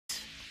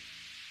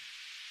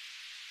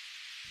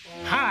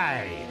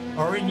Hi,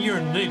 or in your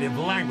native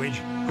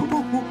language.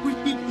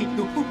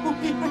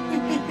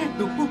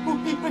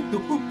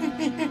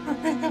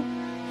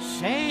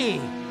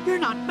 Say, you're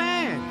not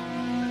bad.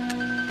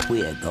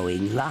 We're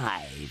going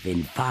live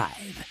in 5,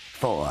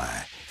 4,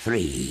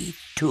 3,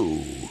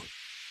 2.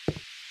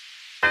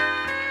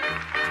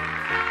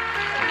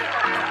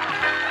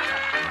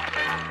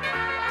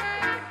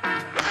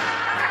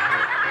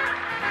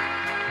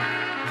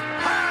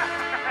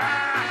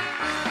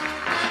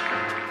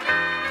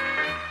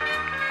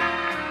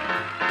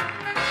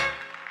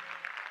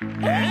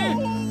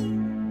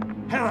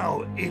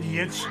 Hello,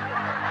 idiots.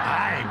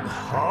 I'm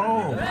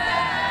home.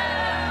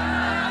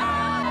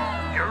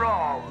 You're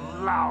all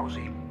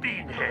lousy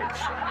beanheads.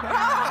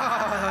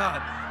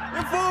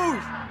 The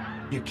food!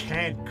 You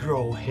can't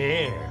grow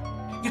hair.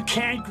 You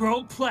can't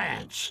grow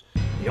plants.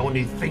 The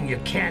only thing you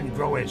can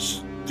grow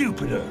is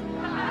stupider.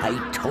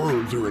 I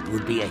told you it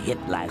would be a hit,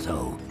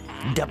 Lazo.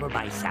 Double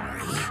my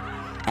salary.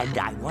 And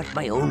I want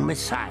my own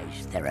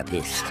massage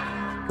therapist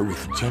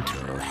with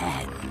gentle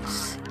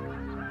hands.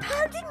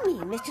 Pardon me,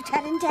 Mr.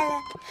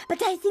 Tarantella,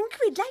 but I think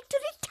we'd like to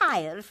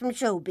retire from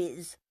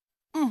showbiz.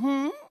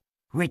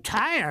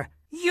 Retire?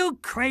 You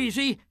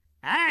crazy?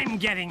 I'm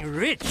getting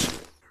rich.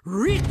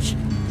 Rich!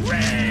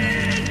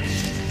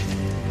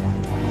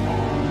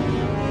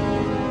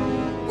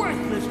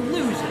 Worthless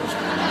losers.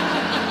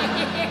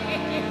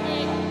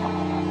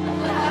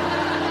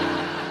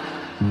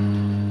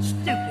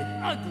 Stupid,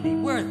 ugly,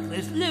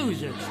 worthless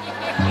losers.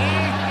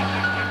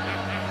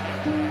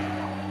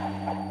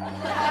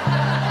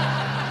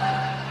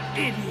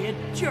 Idiot,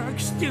 jerk,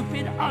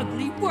 stupid,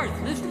 ugly,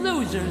 worthless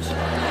losers.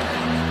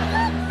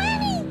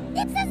 Mommy!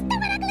 It's the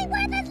stupid, ugly,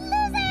 worthless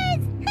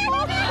losers!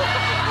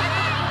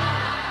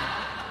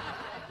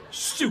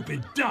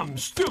 Stupid, dumb,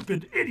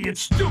 stupid, idiot,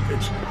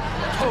 stupids.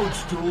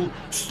 Toadstool,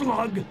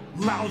 slug,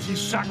 lousy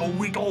sack of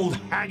weak old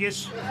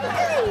haggis.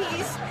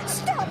 Please,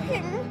 stop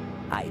him!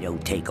 I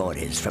don't take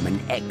orders from an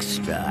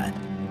extra.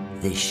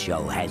 This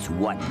show has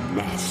one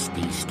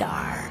nasty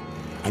star.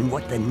 And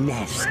what the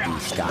nasty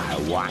star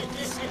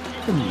wants,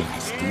 the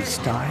nasty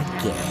star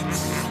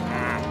gets.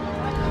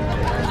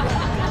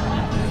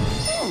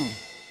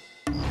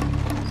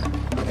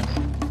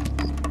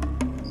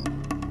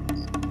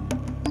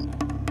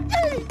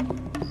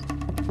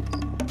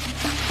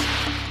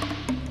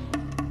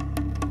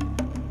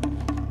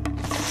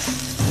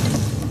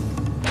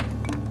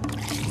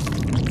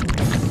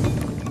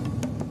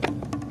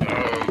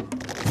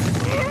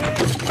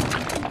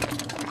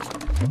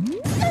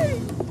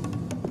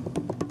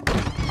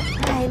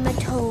 I'm a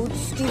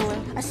toadstool,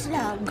 a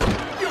slug.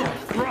 You're a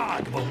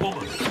frog of a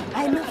woman.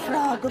 I'm a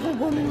frog of a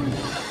woman.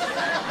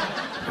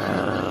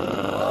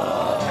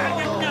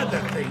 And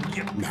another thing,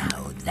 you...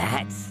 Now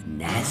that's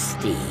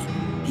nasty.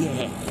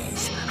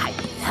 Yes, I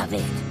love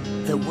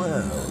it. The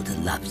world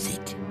loves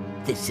it.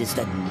 This is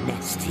the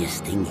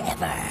nastiest thing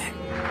ever.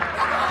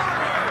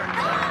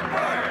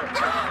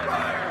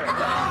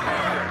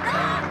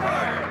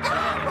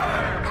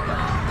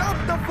 Stop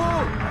the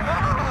food!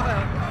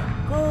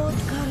 Good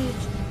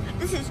courage.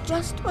 This is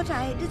just what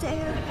I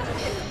deserve.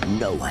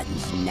 No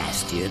one's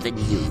nastier than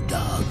you,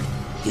 dog.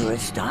 You're a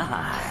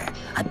star.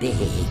 A big,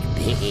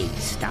 big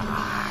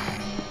star.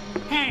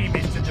 Hey,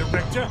 Mr.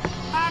 Director,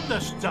 I'm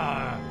the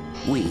star.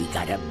 We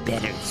got a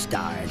better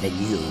star than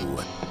you.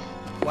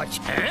 What's...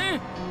 Huh?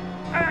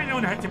 I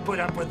don't have to put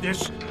up with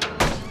this.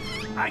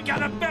 I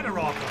got a better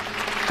offer.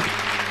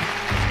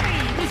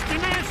 Hey, Mr.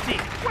 Nasty,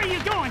 where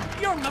you going?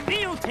 You're on the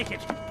meal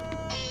ticket.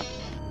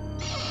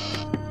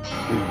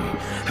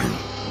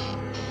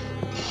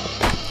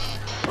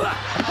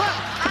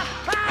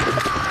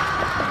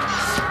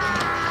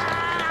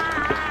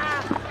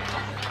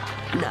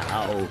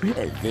 Now,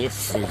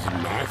 this is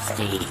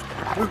nasty.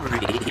 Real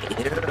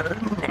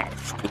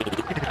nasty.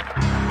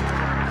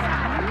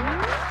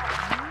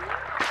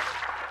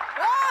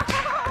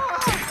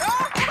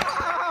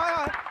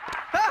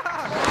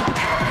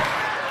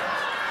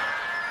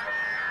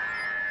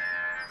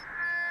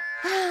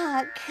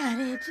 Ah,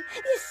 courage.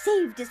 You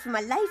saved us from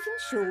a life in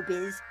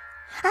showbiz.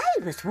 I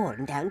was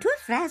worn down to a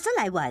frazzle,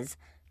 I was.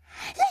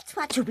 Let's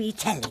watch a wee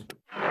telly.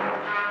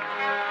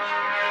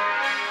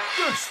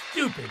 You're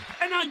stupid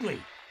and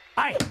ugly.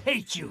 I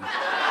hate you.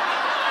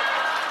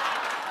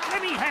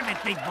 Let me have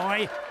it, big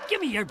boy. Give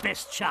me your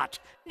best shot.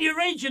 Your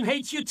agent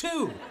hates you,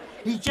 too.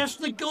 He just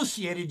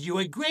negotiated you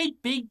a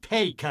great big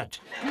pay cut.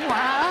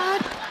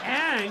 What?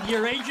 And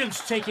your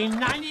agent's taking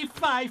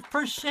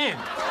 95%.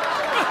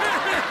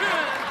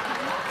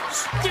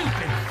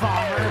 Stupid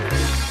farmer.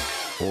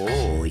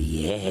 Oh,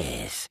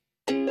 yes.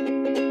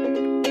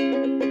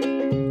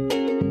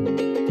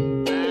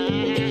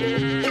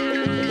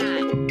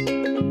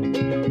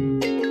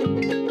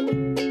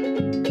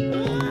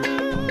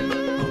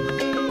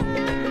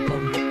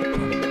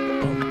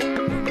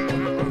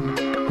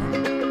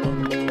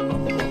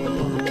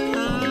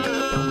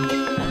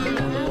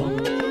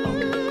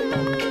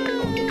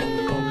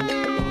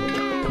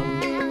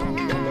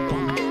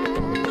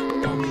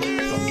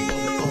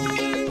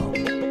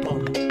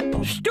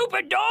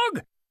 Stupid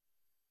dog!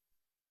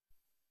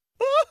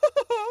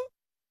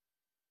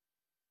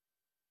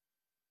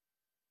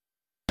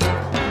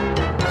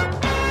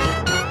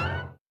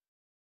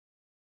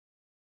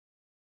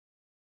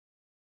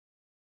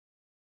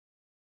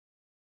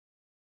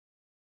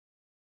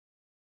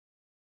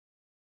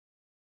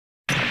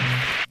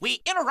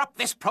 we interrupt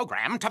this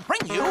program to bring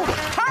you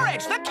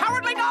Courage, the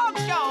Cowardly Dog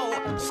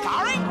Show,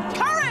 starring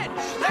Courage,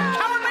 the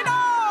Cowardly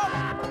Dog.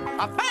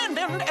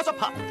 Abandoned as a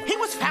pup, he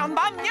was found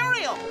by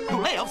Muriel,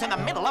 who lives in the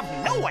middle of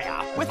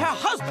nowhere with her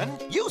husband,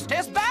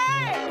 Eustace Bay.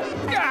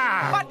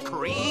 But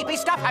creepy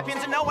stuff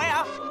happens in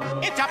nowhere.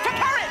 It's up to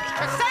Courage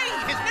to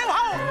save his new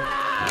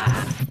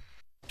home.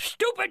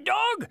 Stupid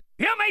dog!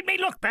 You made me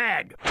look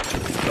bad!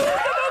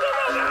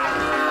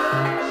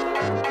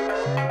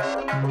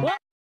 What?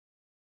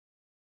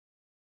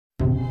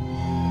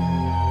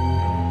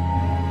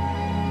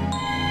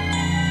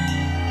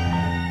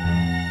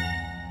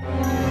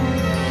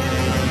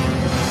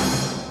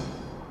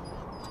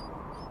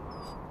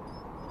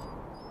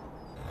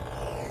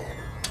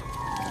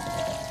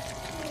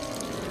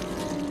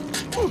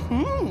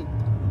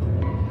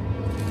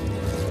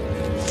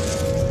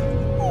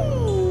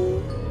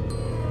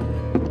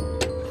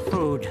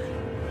 Food.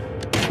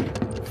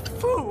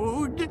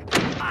 Food!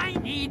 I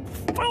need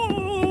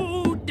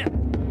food!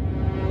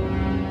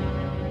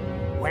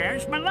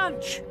 Where's my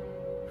lunch?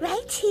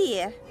 Right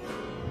here.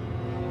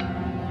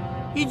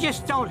 You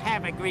just don't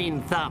have a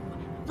green thumb,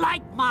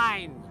 like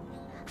mine.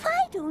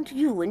 Why don't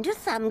you and your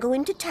thumb go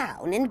into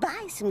town and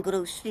buy some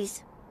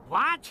groceries?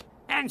 What?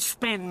 And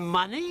spend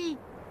money?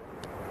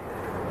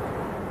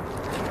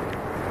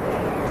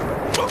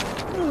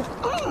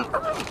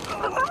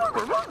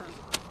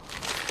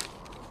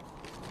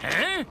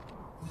 Huh?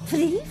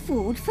 Free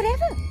food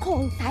forever.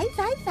 Call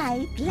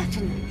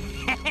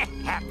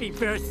 555-GLUTTONY. Happy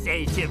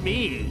birthday to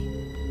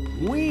me.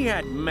 We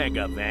at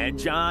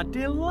MegaVeg are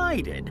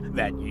delighted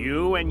that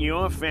you and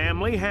your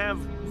family have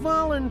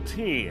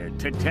volunteered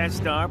to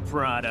test our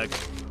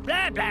product.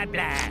 Blah, blah,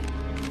 blah.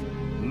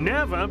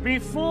 Never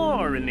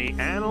before in the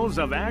annals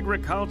of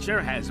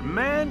agriculture has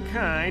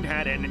mankind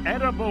had an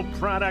edible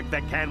product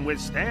that can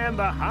withstand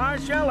the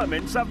harsh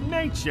elements of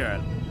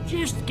nature.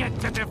 Just get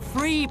to the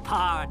free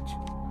part.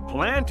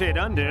 Planted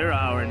under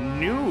our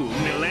new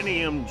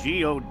Millennium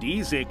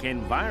Geodesic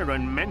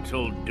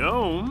Environmental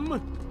Dome.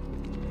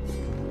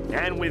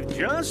 And with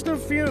just a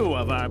few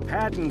of our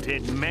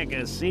patented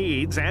mega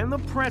seeds and the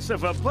press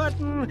of a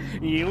button,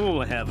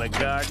 you'll have a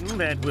garden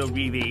that will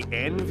be the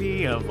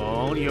envy of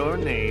all your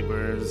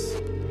neighbors.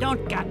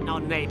 Don't got no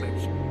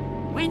neighbors.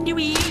 When do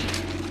we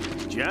eat?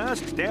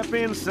 Just step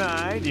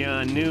inside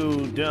your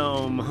new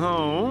dome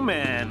home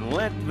and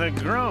let the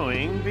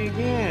growing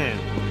begin.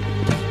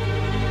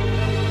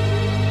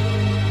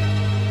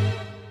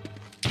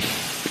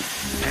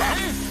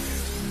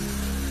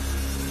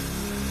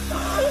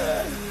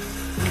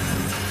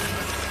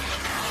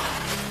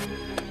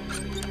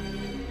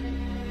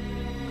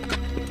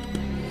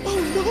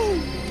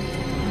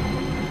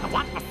 I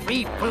want my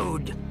free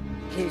food.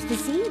 Here's the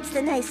seeds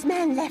the nice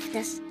man left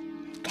us.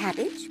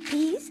 Cabbage,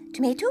 peas,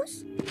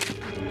 tomatoes.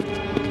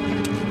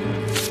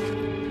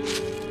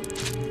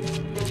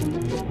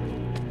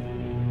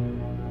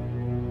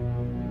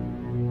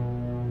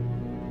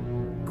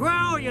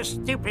 Grow, you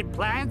stupid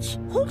plants.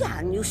 Hold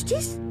on,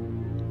 Eustace.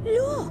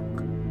 Look.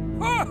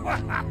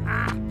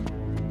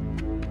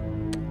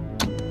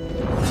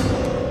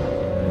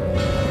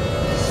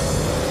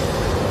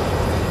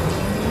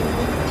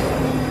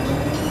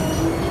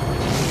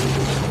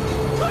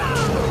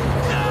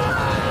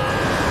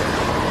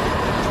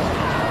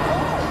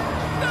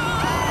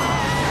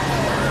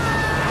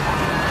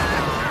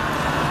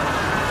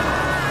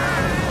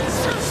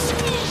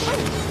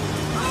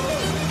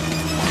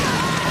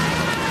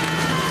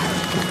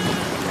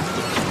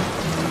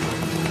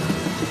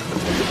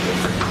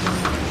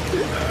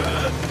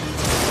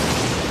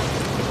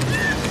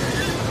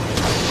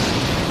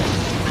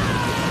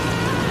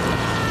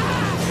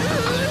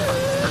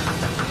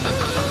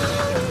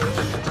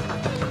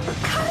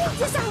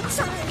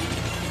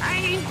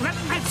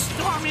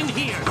 Storm in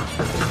here!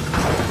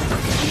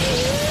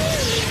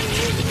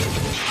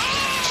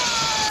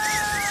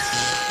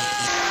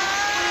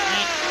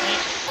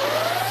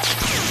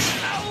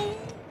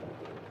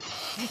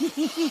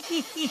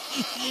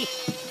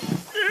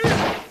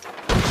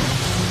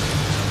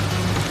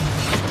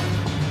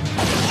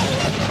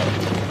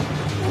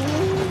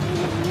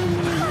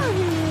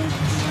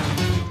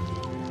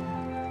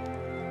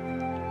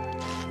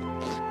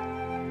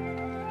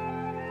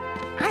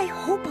 I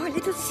hope our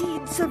little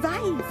seed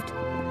survived.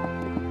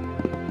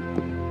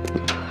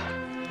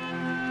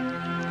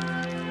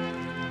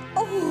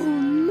 Oh,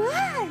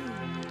 my!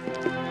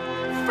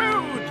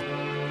 Food!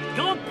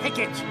 Go pick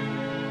it!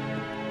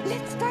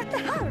 Let's start the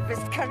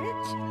harvest,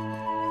 Courage.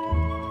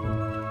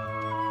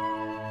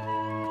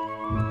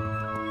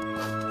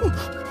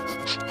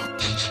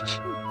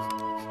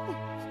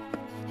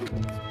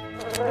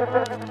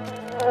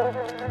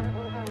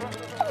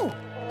 Oh,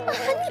 a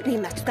honeybee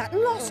must have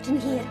gotten lost in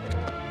here.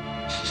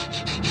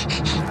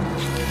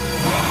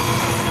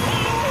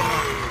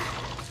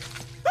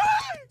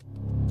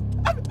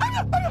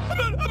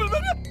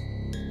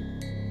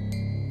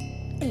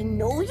 I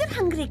know you're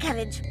hungry,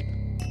 Courage.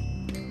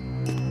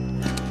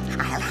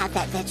 I'll have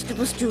that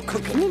vegetable stew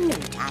cooking in no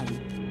time.